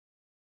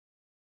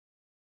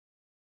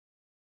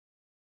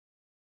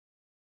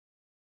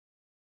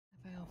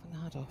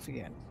nod off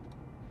again.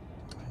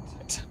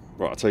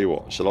 Right, I'll tell you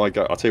what. Shall I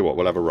go? I'll tell you what.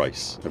 We'll have a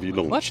race. Have you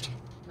launched?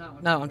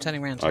 What? No, I'm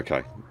turning around.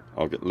 Okay.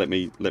 I'll get. Let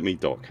me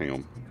dock. Hang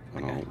on.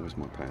 Okay. Oh, where's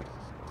my pad?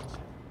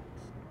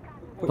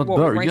 But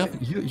Buur,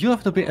 you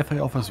have to be FA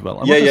off as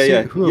well.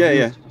 Yeah.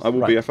 I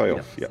will be FA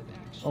off. Yeah.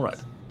 All right.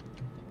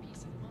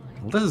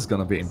 Well, this is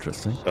gonna be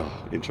interesting.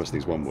 Oh, interesting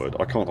is one word.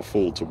 I can't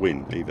afford to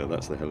win either.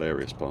 That's the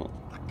hilarious part.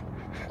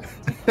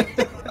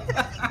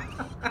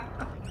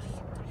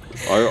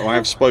 I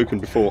have spoken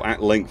before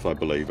at length, I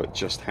believe, at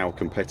just how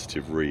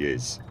competitive Rhee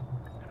is.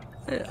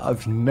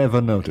 I've never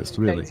noticed,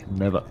 really,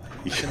 never.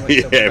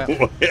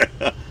 Yeah.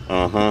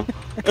 Uh-huh.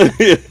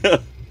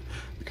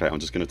 Okay, I'm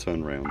just going to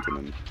turn around and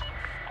then...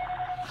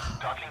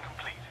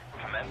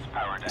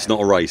 It's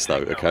not a race, though,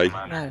 okay?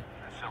 No.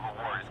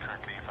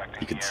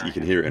 You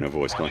can hear it in her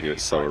voice, can't you?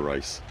 It's so a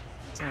race.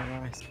 It's not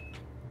a race.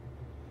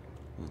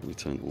 Let me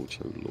turn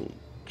auto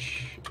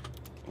launch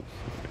off.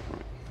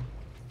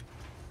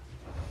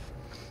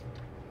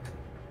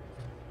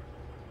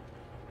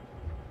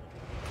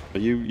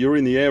 Right. You're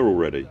in the air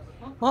already?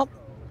 What?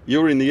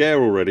 You're in the air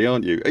already,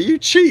 aren't you? Are you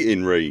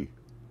cheating, Rheen?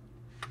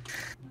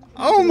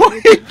 Oh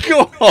my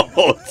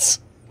god!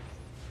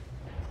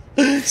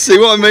 See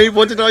what I mean?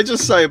 What did I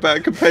just say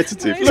about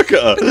competitive? Look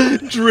at her,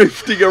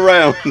 drifting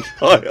around.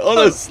 Like,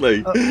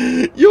 honestly,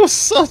 you're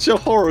such a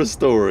horror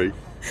story.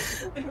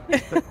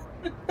 I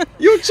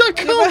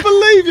can't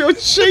believe you're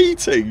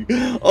cheating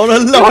on a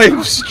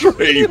live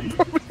stream. You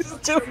probably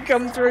still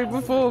come through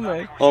before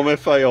me. I'm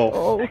FA off.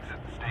 Oh.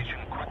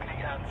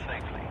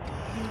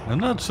 I'm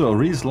not sure.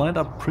 Rhee's lined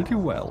up pretty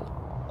well.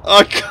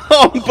 I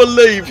can't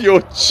believe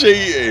you're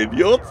cheating.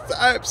 You're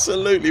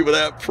absolutely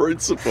without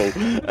principle.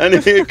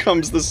 And here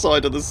comes the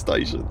side of the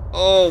station.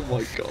 Oh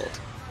my god.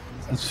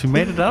 And she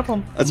made it out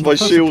on. That's my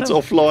shield's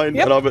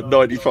offline, and I'm at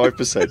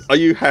 95%. Are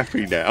you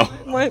happy now?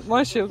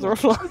 My shields are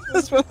offline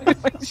as well. It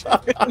makes you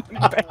feel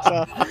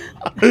better.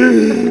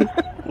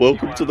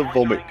 Welcome to the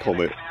vomit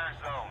comet.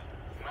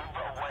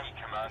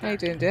 How you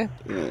doing, dear?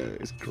 Yeah,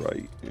 it's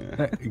great.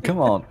 Yeah. Come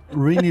on,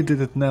 Rheeney did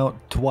it now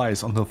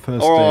twice on her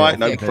first day. Alright,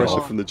 no Yeah,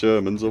 pressure from the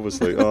Germans,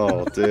 obviously.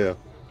 Oh dear.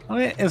 I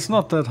mean, it's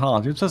not that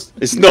hard. You just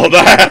It's not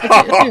that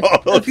hard!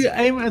 if you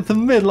aim at the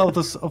middle of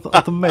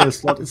the mail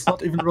slot, it's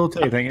not even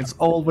rotating. It's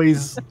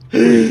always.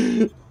 Oh,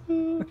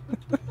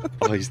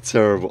 he's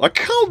terrible. I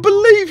can't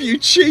believe you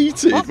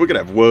cheated! We're going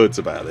to have words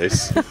about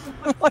this.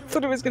 I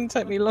thought it was going to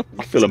take me long.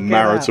 I feel a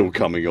marital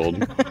coming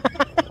on.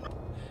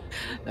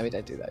 No, we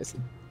don't do those.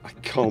 I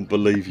can't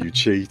believe you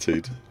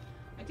cheated.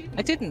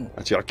 I didn't.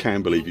 Actually, I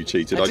can believe you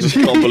cheated. I just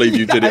can't believe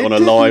you did it on a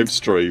live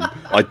stream.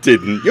 I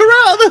didn't. You're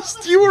out of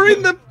the... You were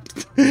in the...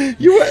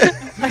 You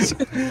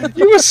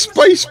were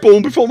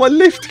spaceborne before my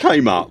lift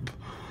came up.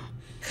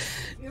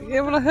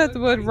 Yeah, well, I heard the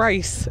word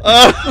race.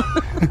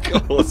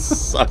 God's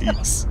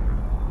sakes.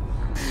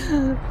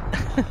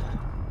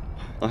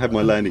 I had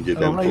my landing gear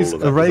down for all of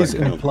that. A race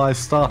implies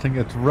starting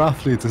at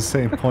roughly the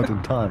same point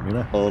in time, you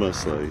know?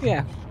 Honestly.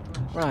 Yeah.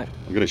 Right.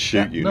 I'm going to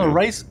shoot you No, now.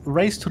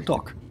 race to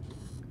dock.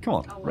 Come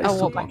on, race to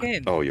what, dock. back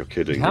in? Oh, you're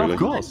kidding, Yeah, really? of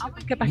course. I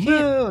won't get back in.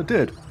 No,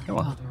 dude. Come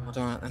on.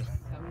 Oh, alright then.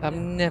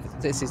 I'm never.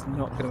 This is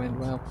not going to end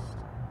well.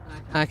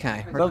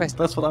 Okay. Request.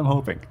 That's what I'm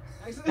hoping.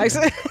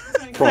 Excellent.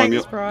 Prime,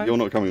 Thanks, Prime. you're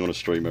not coming on a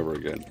stream ever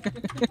again.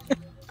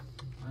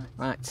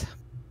 Right.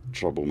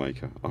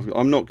 Troublemaker.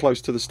 I'm not close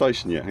to the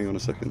station yet. Hang on a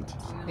second.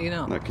 Are you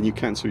not? No, can you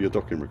cancel your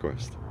docking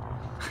request?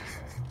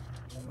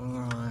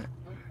 Alright.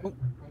 Oh,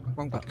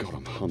 wrong button. God,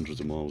 I'm hundreds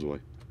of miles away.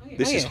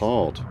 This is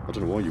hard. I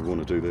don't know why you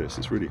want to do this.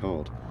 It's really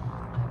hard.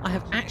 I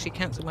have actually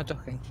cancelled my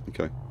docking.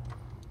 Okay.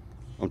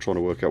 I'm trying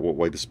to work out what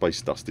way the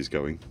space dust is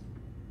going.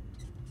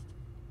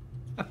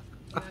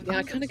 Yeah,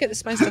 I kind of get the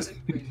space dust,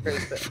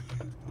 but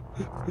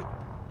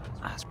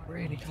that's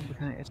really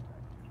complicated.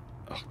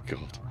 Oh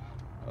god.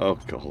 Oh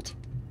god.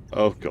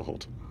 Oh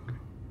god.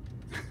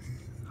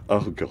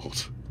 Oh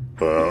god.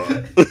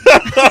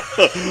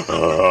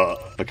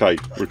 Okay,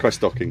 request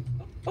docking.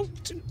 Oh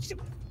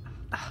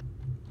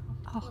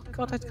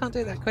god, I can't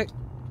do that quick.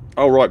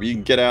 Oh right, but you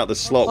can get out the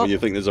slot when you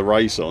think there's a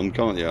race on,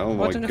 can't you? Oh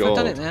my I don't know god. if I've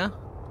done it now.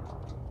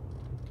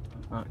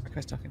 Right,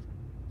 request docking.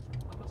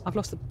 I've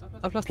lost the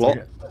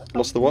Plot?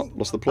 Lost the what?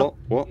 Lost the plot?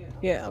 What?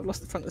 Yeah, I've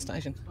lost the front of the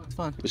station. It's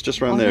fine. It's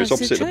just around there. It's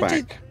opposite the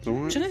back.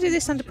 Alright. Shouldn't I do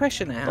this under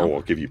pressure now? Oh,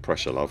 I'll give you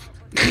pressure, love.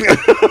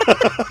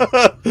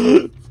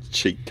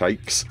 Cheek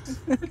cakes.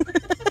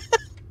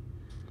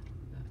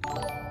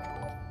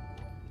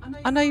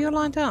 I know you're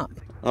lined up.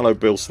 Hello,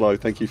 Bill Slow.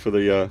 Thank you for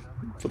the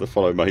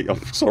follow, mate.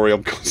 I'm sorry,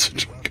 I'm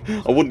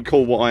concentrating. I wouldn't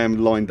call what I am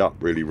lined up,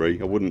 really,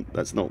 Rhee. I wouldn't.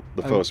 That's not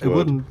the first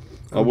word.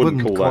 I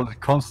wouldn't call that it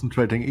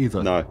concentrating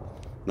either.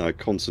 No,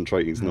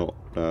 concentrating's not.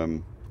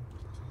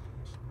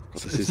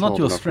 It's not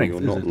your strength.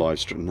 Or not live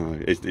stream. No,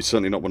 it's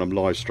certainly not when I'm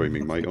live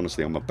streaming, mate.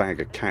 Honestly, I'm a bag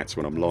of cats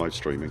when I'm live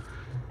streaming.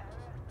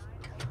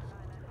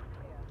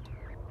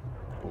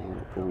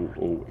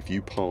 Oh! If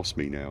you pass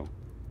me now,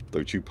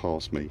 don't you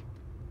pass me?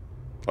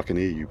 I can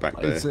hear you back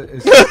there.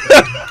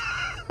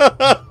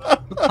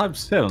 Type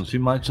 7, she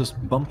might just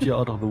bump you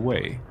out of the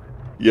way.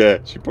 Yeah,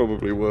 she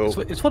probably will.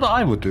 It's what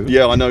I would do.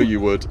 Yeah, I know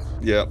you would.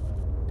 Yeah.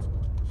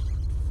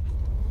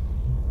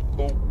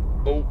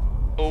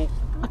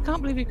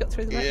 can't believe you got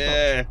through the red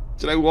Yeah.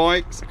 Do you know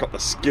why? 'Cause I got the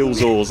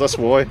skills ores. That's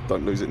why.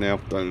 Don't lose it now.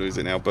 Don't lose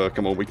it now, Burr.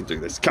 Come on, we can do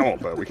this. Come on,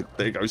 Burr. We can.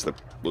 There goes the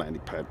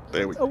landing pad.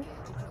 There we go.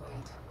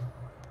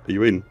 Are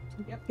you in?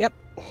 Yep.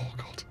 Oh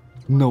God.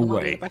 No I'm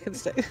way. back in the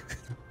state.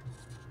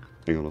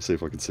 Hang on. I'll see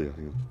if I can see her.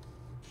 Hang on.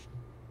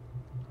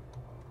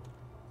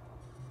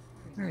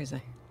 Where is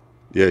he?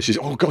 Yeah, she's.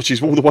 Oh God,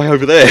 she's all the way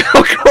over there.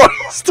 Oh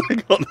Christ!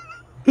 Hang on.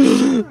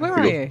 Where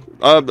are you?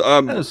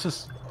 It's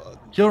just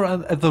you're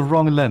at the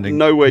wrong landing.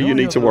 Nowhere you No,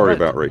 need you're to worry right.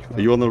 about, Ree. Are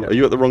you on the? Are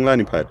you at the wrong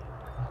landing pad?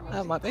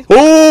 That might be.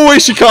 Oh, here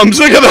she comes!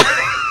 Look at that!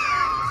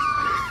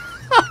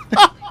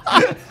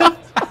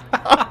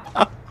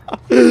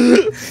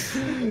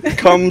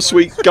 Come,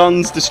 sweet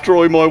guns,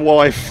 destroy my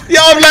wife.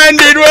 Yeah, I've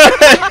landed!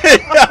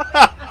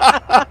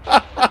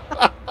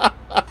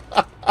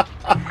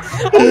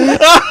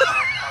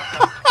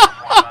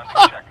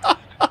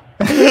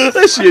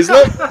 There she is,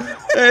 look.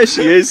 There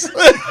she is.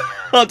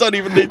 I don't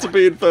even need to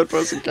be in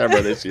third-person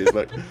camera. There she is,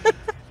 look.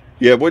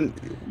 Yeah,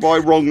 by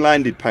wrong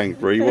landed pad,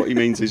 Bree, what he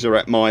means is you're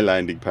at my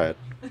landing pad.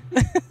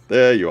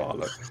 There you are,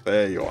 look.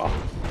 There you are.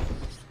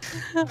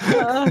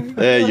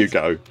 There you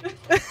go.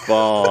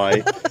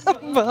 Bye.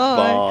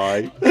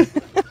 Bye. Bye.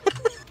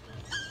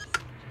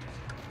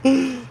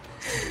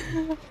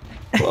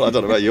 Well, I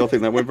don't know about you. I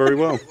think that went very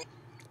well.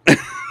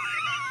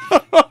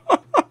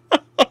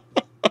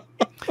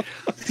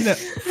 You know,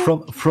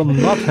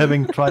 from not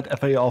having tried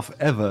FA Off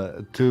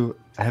ever to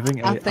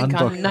having I a think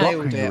I underdog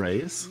nailed blocking it.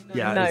 race.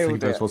 Yeah, I Nailed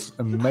think this it. was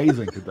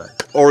amazing today.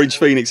 Orange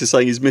Phoenix is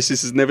saying his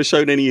missus has never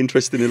shown any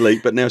interest in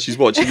Elite, but now she's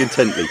watching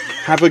intently.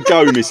 Have a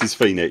go, Mrs.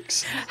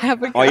 Phoenix.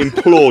 Have a go. I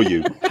implore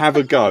you, have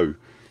a go.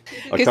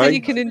 Because then Okay?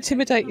 you can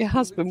intimidate your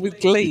husband with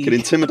glee. You can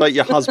intimidate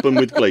your husband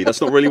with glee.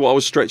 That's not really what I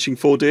was stretching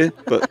for, dear,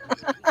 but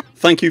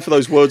thank you for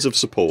those words of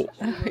support.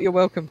 You're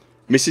welcome.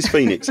 Mrs.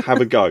 Phoenix,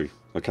 have a go.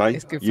 Okay?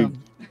 It's good fun.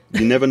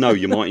 You never know,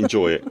 you might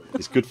enjoy it.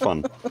 It's good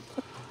fun.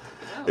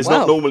 It's Wow.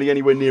 not normally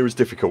anywhere near as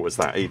difficult as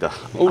that either.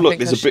 Oh, look, think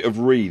there's I a bit of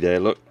Ree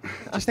there, look.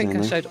 I think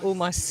I showed all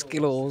my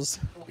skills.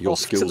 Your off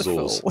to skills the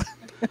alls. full.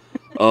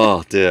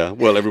 Oh, dear.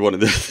 Well,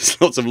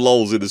 there's lots of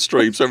lols in the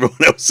stream, so everyone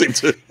else seemed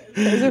to...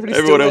 Everybody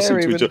Everyone still else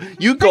seemed to there enjoy. even.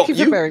 You Thank got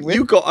you for bearing with.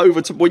 you got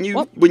over to when you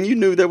What?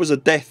 knew there was a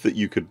death that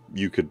you could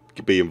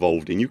be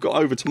involved in. You got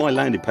over to my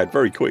landing pad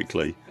very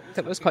quickly.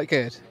 That was quite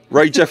good.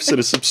 Ray Jefferson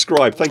has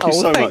subscribed. Thank you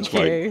Oh, so thank much, you.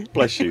 mate.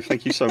 Bless you.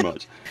 Thank you so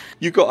much.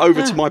 You got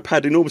over to my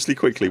pad enormously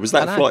quickly. Was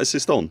that I know. flight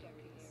assist on?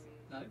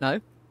 No.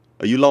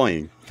 Are you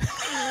lying?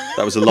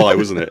 That was a lie,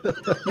 wasn't it?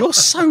 You're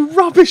so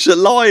rubbish at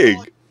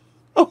lying.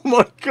 Oh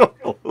my god.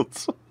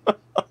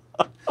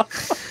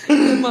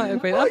 It might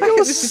have been. I'm back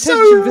You're at this so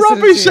detention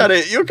rubbish facility.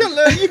 at it.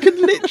 You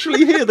can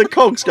literally hear the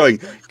cogs going,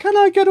 "Can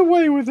I get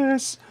away with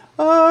this?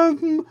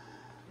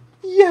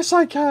 Yes,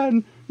 I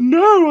can.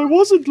 No, I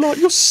wasn't like.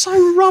 You're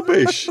so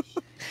rubbish."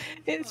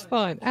 It's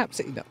fine.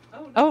 Absolutely not.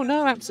 Oh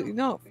no, absolutely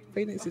not.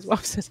 Phoenix's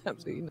wife says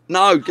absolutely not.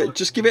 No,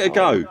 just give it a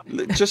go.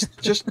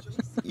 Just,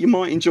 you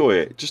might enjoy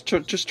it. Just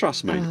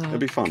trust me. It'll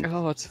be fun.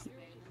 God.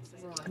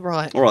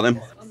 Right. All right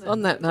then.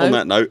 On that note. On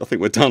that note, I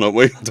think we're done, aren't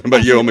we? I don't know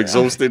about you. I'm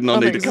exhausted and I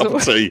need a cup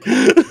of tea.